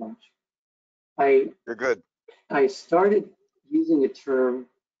or lunch. You're good. I started using a term,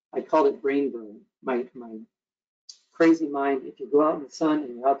 I called it brain burn. My crazy mind, if you go out in the sun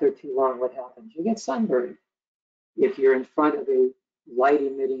and you're out there too long, what happens? You get sunburned. If you're in front of a light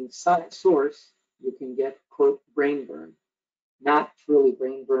emitting source, you can get, quote, brain burn. Not truly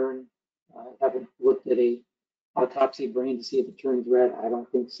brain burn. I haven't looked at a autopsy brain to see if it turns red. I don't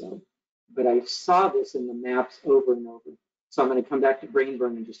think so. But I saw this in the maps over and over. So I'm going to come back to brain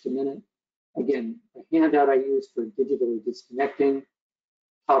burn in just a minute. Again, the handout I use for digitally disconnecting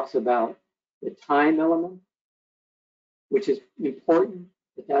talks about the time element, which is important,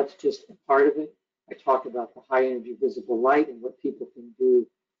 but that's just a part of it. I talk about the high energy visible light and what people can do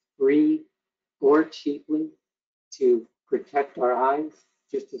free or cheaply to protect our eyes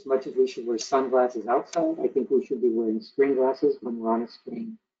just as much as we should wear sunglasses outside. I think we should be wearing screen glasses when we're on a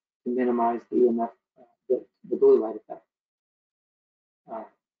screen to minimize the EMF, the blue light effect.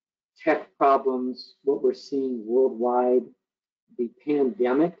 Tech problems, what we're seeing worldwide, the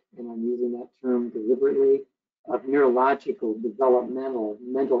pandemic, and I'm using that term deliberately, of neurological, developmental,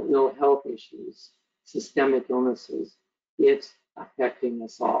 mental ill health issues, systemic illnesses, it's affecting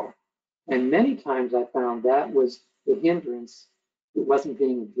us all. And many times I found that was the hindrance that wasn't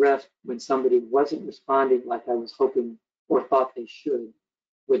being addressed when somebody wasn't responding like I was hoping or thought they should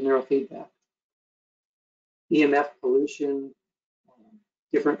with neurofeedback. EMF pollution,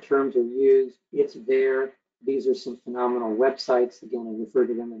 different terms are used, it's there. These are some phenomenal websites. Again, I referred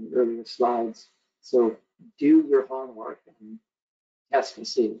to them in the earlier slides. So do your homework and test and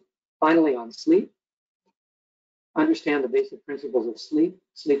see. Finally, on sleep, understand the basic principles of sleep,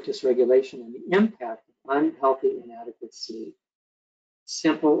 sleep dysregulation, and the impact of unhealthy, inadequate sleep.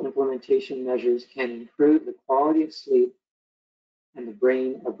 Simple implementation measures can improve the quality of sleep and the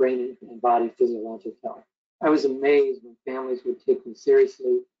brain and body physiologic health. I was amazed when families would take me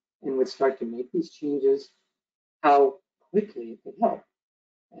seriously and would start to make these changes, how quickly it could help.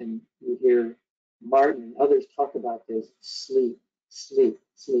 And you hear Martin and others talk about this, sleep, sleep,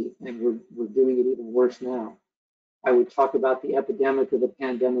 sleep, and we're doing it even worse now. I would talk about the epidemic or the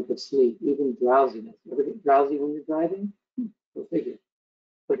pandemic of sleep, even drowsiness. You ever get drowsy when you're driving? Go figure.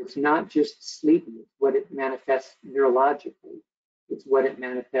 But it's not just sleeping, it's what it manifests neurologically. It's what it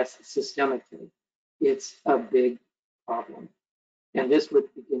manifests systemically. It's a big problem. And this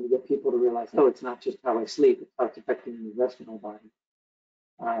would begin to get people to realize, oh, it's not just how I sleep, it's how it's affecting the rest of my body.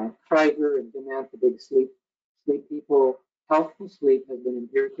 Krieger and demand for big sleep people, healthful sleep has been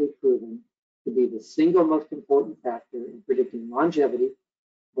empirically proven to be the single most important factor in predicting longevity,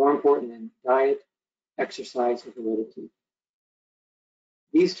 more important than diet, exercise, or heredity.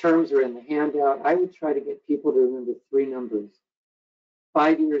 These terms are in the handout. I would try to get people to remember 3 numbers: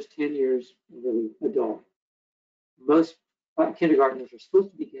 5 years, 10 years, and really adult. Most kindergartners are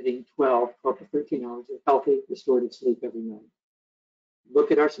supposed to be getting 12 to 13 hours of healthy, restorative sleep every night.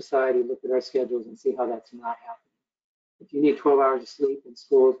 Look at our society, look at our schedules, and see how that's not happening. If you need 12 hours of sleep in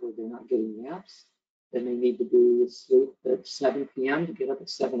schools where they're not getting naps, then they need to be asleep at 7 p.m. to get up at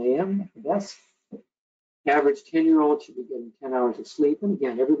 7 a.m. at the best. The average 10-year-old should be getting 10 hours of sleep. And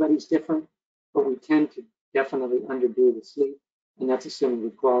again, everybody's different, but we tend to definitely underdo the sleep, and that's assuming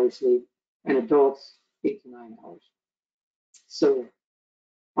good quality sleep. And adults, 8 to 9 hours. So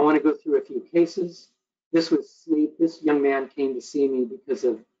I want to go through a few cases. This was sleep. This young man came to see me because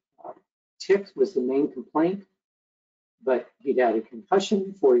of tics was the main complaint, but he'd had a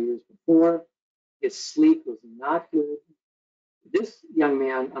concussion 4 years before. His sleep was not good. This young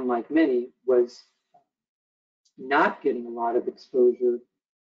man, unlike many, was not getting a lot of exposure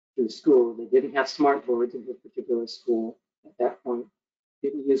through school. They didn't have smart boards in his particular school at that point.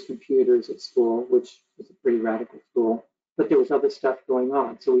 Didn't use computers at school, which was a pretty radical school, but there was other stuff going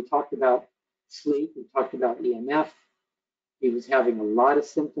on. So we talked about sleep, we talked about EMF. He was having a lot of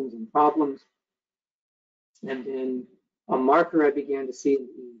symptoms and problems. And then a marker I began to see in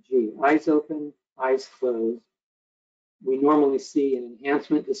the EEG, eyes open, eyes closed. We normally see an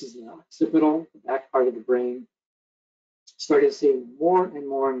enhancement. This is the occipital, the back part of the brain. Started seeing more and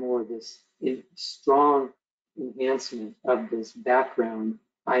more and more of this strong enhancement of this background,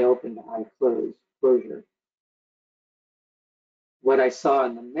 eye open to eye closure. What I saw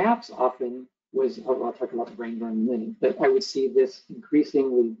in the maps often was, I'll talk about the brain burn in a minute, but I would see this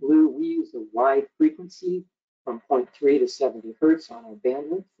increasingly blue. We use a wide frequency from 0.3 to 70 hertz on our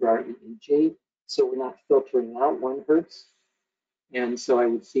bandwidth for our EEG, so we're not filtering out 1 hertz. And so I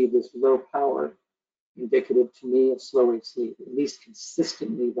would see this low power, indicative to me of slow-wave sleep, at least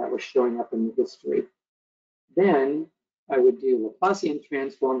consistently that was showing up in the history. Then I would do Laplacian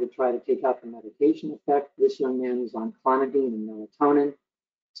transform to try to take out the medication effect. This young man was on clonidine and melatonin.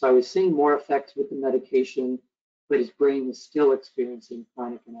 So I was seeing more effects with the medication, but his brain was still experiencing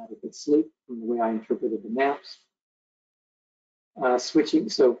chronic inadequate sleep from the way I interpreted the maps. Switching,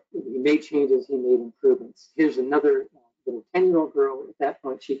 so he made changes, he made improvements. Here's another little 10-year-old girl. At that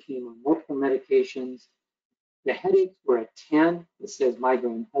point, she came on multiple medications. The headaches were at 10. It says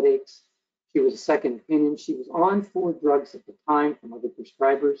migraine headaches. She was a second opinion. She was on 4 drugs at the time from other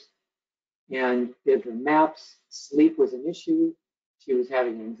prescribers and did her maps. Sleep was an issue. She was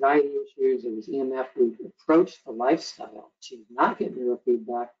having anxiety issues. It was EMF. We approached the lifestyle. She did not get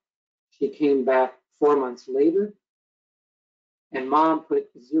neurofeedback. She came back 4 months later, and mom put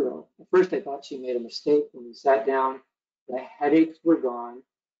 0. At first, I thought she made a mistake. When we sat down, the headaches were gone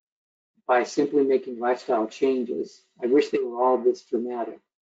by simply making lifestyle changes. I wish they were all this dramatic,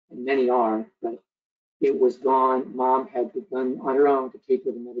 and many are, but it was gone. Mom had begun on her own to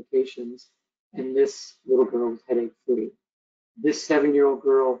taper the medications, and this little girl was headache-free. This 7-year-old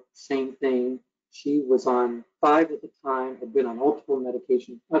girl, same thing. She was on 5 at the time, had been on multiple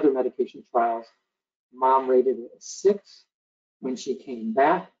other medication trials. Mom rated it a 6. When she came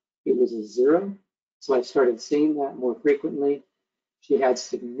back, it was a 0. So I started seeing that more frequently. She had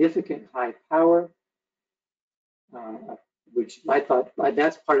significant high power, which I thought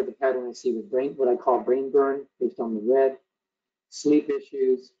that's part of the pattern I see with brain, what I call brain burn based on the red. Sleep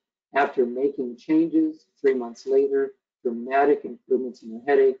issues. After making changes, 3 months later, dramatic improvements in her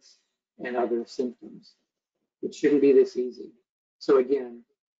headaches and other symptoms. It shouldn't be this easy. So again,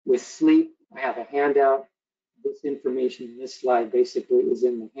 with sleep, I have a handout. This information in this slide basically is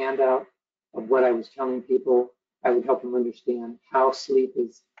in the handout of what I was telling people. I would help them understand how sleep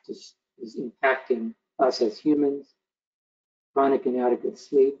is impacting us as humans, chronic inadequate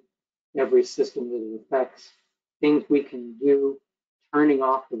sleep, every system that it affects, things we can do. Turning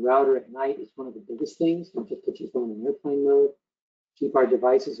off the router at night is one of the biggest things. Don't just put your phone in airplane mode. Keep our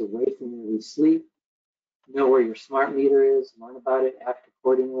devices away from where we sleep. Know where your smart meter is, learn about it, act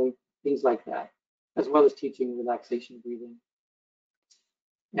accordingly, things like that, as well as teaching relaxation breathing.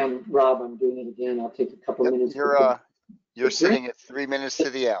 And Rob, I'm doing it again. I'll take a couple Yep, minutes. you're sitting at 3 minutes to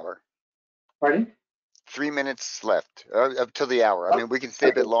the hour. Pardon? 3 minutes left up till the hour. I mean, we can stay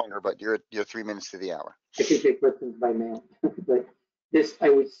a bit longer, but you're 3 minutes to the hour. I can take questions by mail. But this, I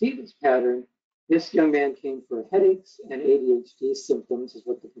would see this pattern. This young man came for headaches and ADHD symptoms, is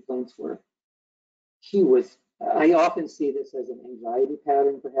what the complaints were. I often see this as an anxiety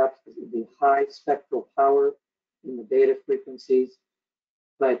pattern, perhaps because of the high spectral power in the beta frequencies,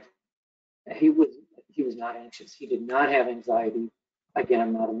 but he was not anxious. He did not have anxiety. Again,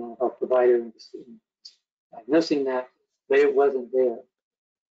 I'm not a mental health provider in diagnosing that, but it wasn't there.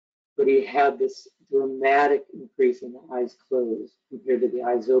 But he had this dramatic increase in the eyes closed compared to the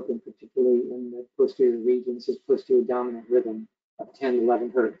eyes open, particularly in the posterior regions, his posterior dominant rhythm of 10 to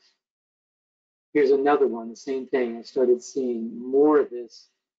 11 hertz. Here's another one, the same thing. I started seeing more of this.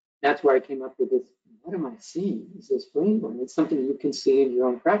 That's where I came up with this. What am I seeing? Is this brain burn? It's something you can see in your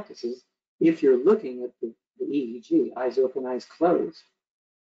own practices if you're looking at the EEG, eyes open, eyes closed.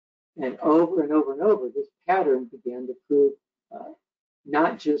 And over and over and over, this pattern began to prove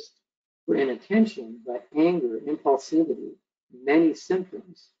not just for inattention, but anger, impulsivity, many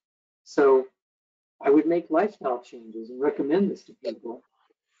symptoms. So I would make lifestyle changes and recommend this to people.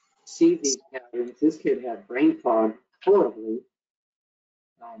 See these patterns. This kid had brain fog horribly.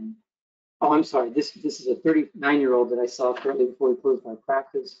 I'm sorry. This is a 39-year-old that I saw shortly before he closed my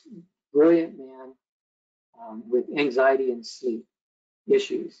practice. Brilliant man with anxiety and sleep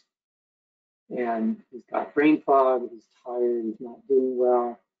issues. And he's got brain fog. He's tired. He's not doing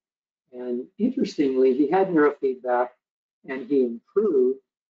well. And interestingly, he had neurofeedback and he improved.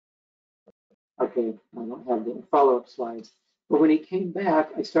 Okay, I don't have the follow-up slides. But when he came back,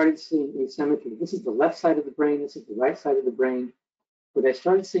 I started seeing asymmetry. This is the left side of the brain. This is the right side of the brain. But I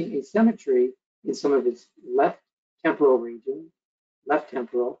started seeing asymmetry in some of his left temporal region, left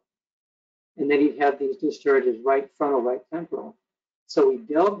temporal. And then he'd have these discharges right frontal, right temporal. So we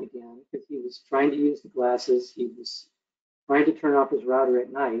delved again because he was trying to use the glasses. He was trying to turn off his router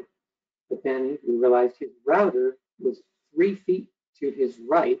at night. But then we realized his router was 3 feet to his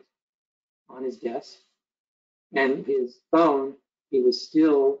right on his desk. And his phone, he was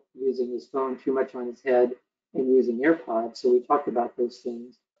still using his phone too much on his head and using AirPods. So we talked about those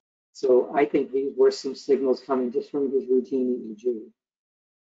things. So I think these were some signals coming just from his routine EEG.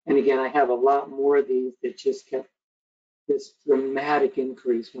 And again, I have a lot more of these that just kept this dramatic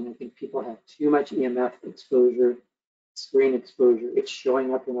increase when I think people have too much EMF exposure, screen exposure. It's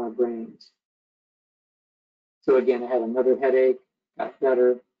showing up in our brains. So again, I had another headache, got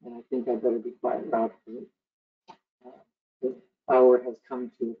better, and I think I better be quiet, Rob. The hour has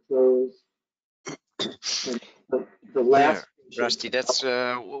come to a close. And the Yeah, last Rusty, that's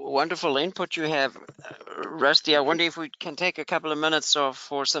wonderful input you have. Rusty, I wonder if we can take a couple of minutes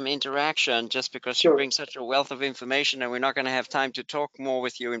for some interaction, just because you Sure. bring such a wealth of information and we're not going to have time to talk more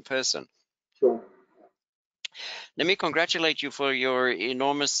with you in person. Sure. Let me congratulate you for your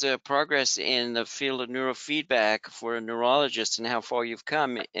enormous progress in the field of neurofeedback for a neurologist and how far you've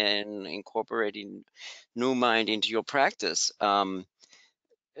come in incorporating NewMind into your practice.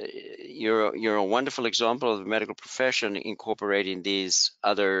 You're a wonderful example of the medical profession incorporating these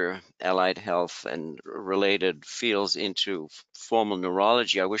other allied health and related fields into formal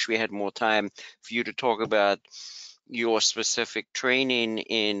neurology. I wish we had more time for you to talk about your specific training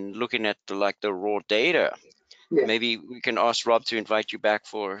in looking at the raw data. Yeah, Maybe we can ask Rob to invite you back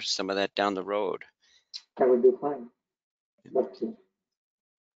for some of that down the road. that would be fine. Love to.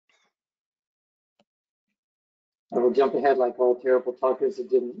 I will jump ahead like all terrible talkers that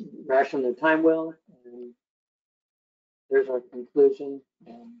didn't ration their time well. And there's our conclusion.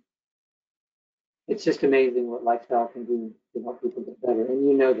 And it's just amazing what lifestyle can do to help people get better. And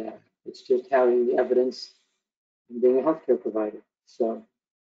you know that. It's just having the evidence and being a healthcare provider. So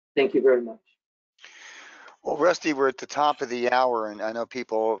thank you very much. Well, Rusty, we're at the top of the hour, and I know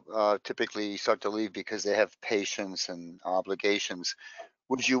people typically start to leave because they have patients and obligations.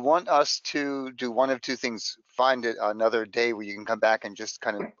 Would you want us to do one of two things? Find another day where you can come back and just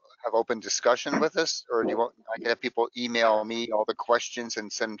kind of have open discussion with us, or do you want I can have people email me all the questions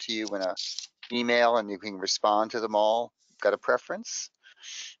and send them to you in a email, and you can respond to them all? Got a preference?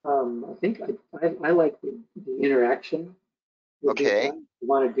 I think I like the interaction would be Okay. fun. If you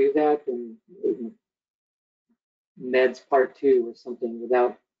want to do that, and M.E.D.S part 2 or something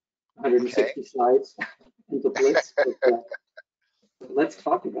without Okay. 160 slides into Blitz. But let's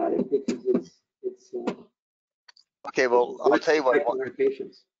talk about it because it's Okay. Well, I'll what's tell you what. affecting our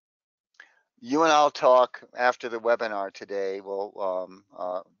patients. You and I'll talk after the webinar today.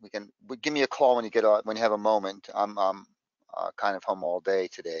 Give me a call when you get when you have a moment. I'm kind of home all day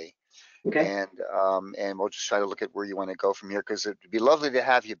today, Okay. and we'll just try to look at where you want to go from here, because it'd be lovely to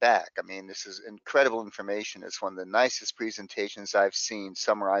have you back. I mean, this is incredible information. It's one of the nicest presentations I've seen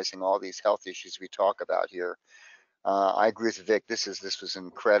summarizing all these health issues we talk about here. I agree with Vic. This was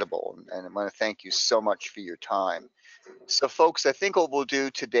incredible, and I want to thank you so much for your time. So folks, I think what we'll do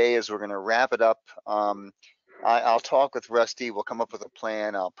today is we're going to wrap it up. I'll talk with Rusty. We'll come up with a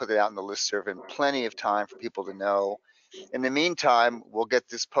plan. I'll put it out in the listserv in plenty of time for people to know. In the meantime, we'll get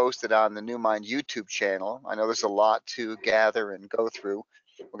this posted on the NewMind YouTube channel. I know there's a lot to gather and go through.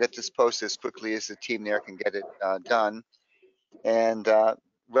 We'll get this posted as quickly as the team there can get it done. And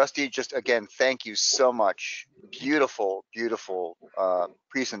Rusty, just again, thank you so much. Beautiful, beautiful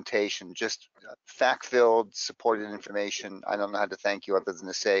presentation. Just fact-filled, supported information. I don't know how to thank you other than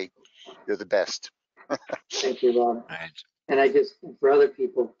to say you're the best. Thank you, Rob. Right. And I just, for other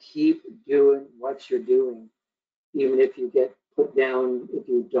people, keep doing what you're doing, even if you get put down, if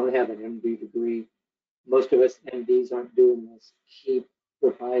you don't have an MD degree. Most of us MDs aren't doing this. Keep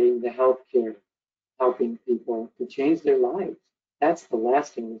providing the health care, helping people to change their lives. That's the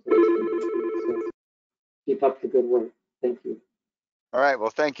lasting result. So keep up the good work. Thank you. All right. Well,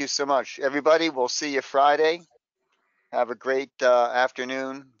 thank you so much. Everybody, we'll see you Friday. Have a great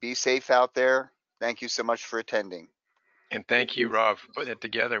afternoon. Be safe out there. Thank you so much for attending. And thank you, Rob, for putting it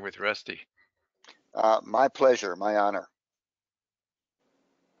together with Rusty. My pleasure. My honor.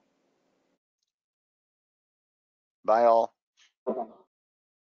 Bye all. Bye-bye.